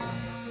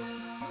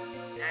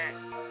Yeah.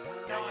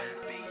 Nard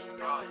beat,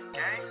 Nard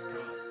gang.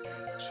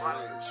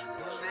 Gwalla,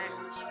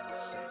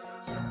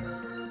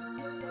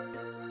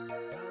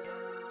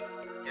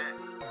 yeah.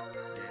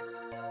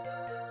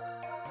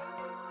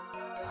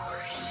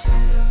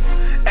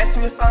 Ask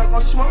me if I'm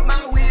gon' smoke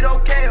my weed,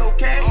 okay.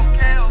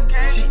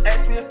 She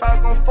asked me if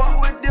I'm gon'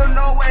 fuck with them,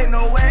 no way.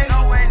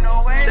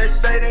 They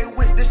say they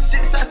with the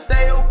shits, I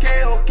say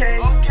okay.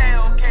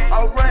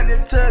 I'm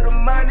running to the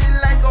money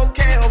like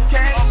okay.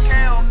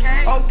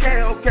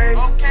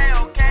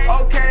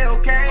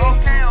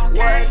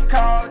 One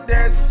call,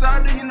 that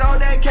Sunday, you know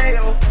that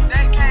KO.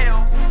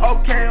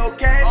 Okay.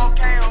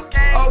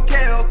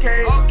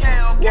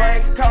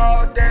 One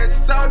call, that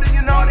Sunday,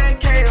 you know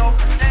that KO.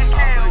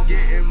 I'm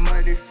getting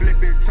money,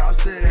 flip it,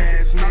 toss it,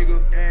 ass nigga.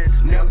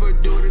 Never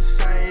do the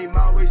same,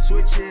 always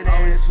switch it,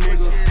 ass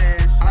nigga.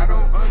 I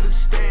don't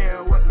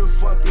understand what the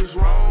fuck is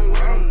wrong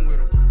with them.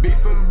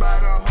 Beefing by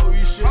the hoe,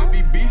 you should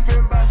be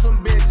beefing by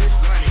some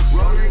bitches.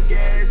 Rolling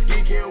gas,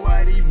 geeking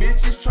why these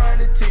bitches trying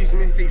to tease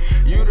me.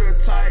 You the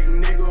type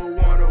nigga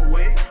wanna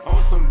wait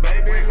on some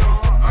baby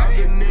love. I'm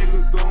the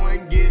nigga go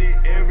and get it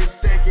every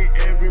second,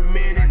 every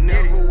minute.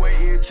 Never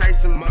waiting,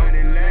 chasing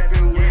money,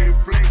 laughing with it,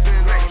 flexing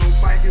on them.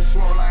 Pikes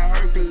swole like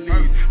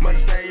Hercules. Must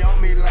stay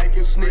on me like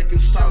your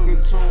sneakers.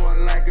 Talking to her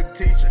like a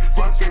teacher.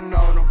 Fucking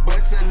on her,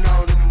 busting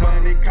on her.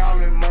 Money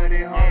calling,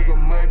 money hunger,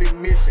 money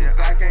missions.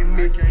 I can't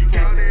miss it.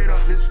 Count it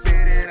up, then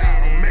spit it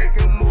out.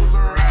 Making moves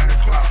around the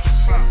clock.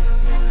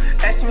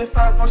 Ask me if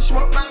I'm gon'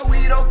 smoke my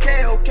weed,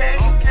 okay.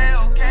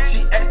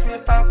 She asked me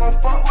if I'm gon'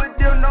 fuck with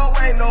them, no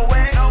way.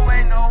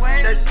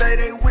 They say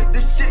they with the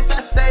shits,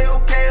 I say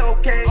okay.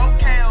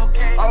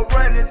 I'm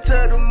running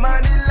to the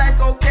money like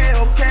okay.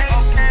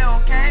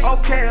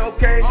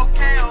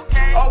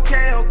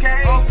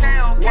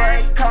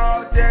 One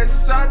call, that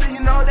Sunday, you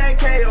know that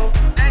KO.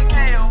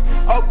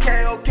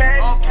 Okay.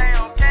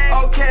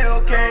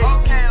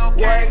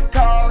 One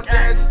call,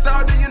 that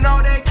Sunday, you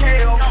know that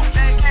KO.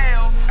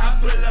 I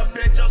pull up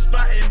at your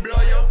spot and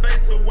blow your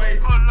face away.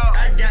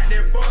 I got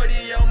that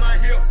 40 on my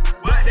hip,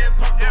 but that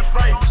pop don't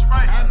spray.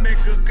 I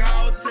make a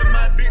call to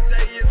my bitch,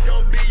 say it's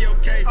gon' be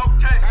okay.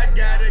 I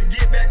gotta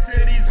get back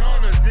to these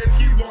hunters if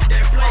you want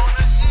that plate.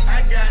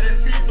 I got a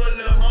team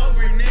full of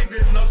hungry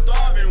niggas, no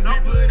starving. We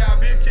put our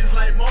bitches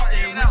like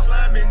Martin, we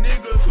slimy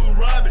niggas who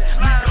robbing.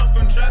 We come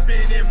from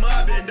trapping and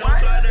mobbing. Don't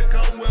try to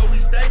come where we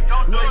stay.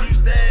 Where you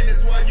stand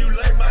is where you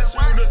lay. My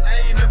shooters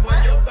aiming for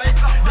your face.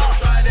 Don't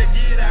try to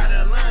get out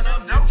of line,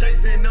 I'm just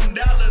chasing them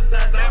dollar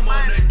signs. I'm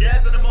on the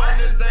gas and I'm on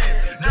the zane,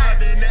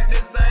 driving at the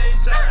same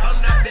time. I'm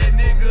not that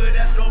nigga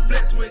that's gon'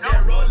 flex with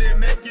that roll and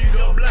make you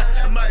go blind.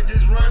 I might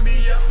just run me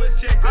up a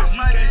check, cause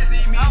you can't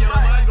see me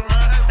on my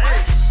grind.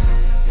 Hey.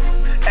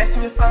 Ask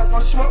me if I'm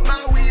gon' smoke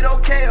my weed,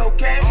 okay.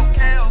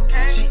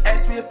 She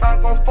asked me if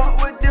I'm gon'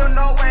 fuck with them,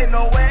 no way.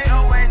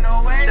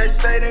 They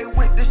say they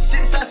with the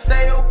shits, I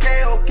say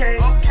okay.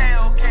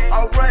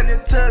 I'm running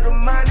to the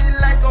money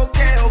like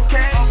okay.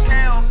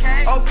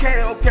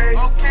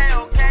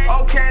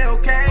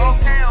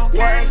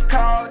 One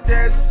call,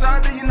 that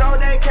Sunday, you know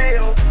that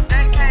KO.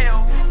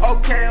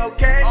 Okay.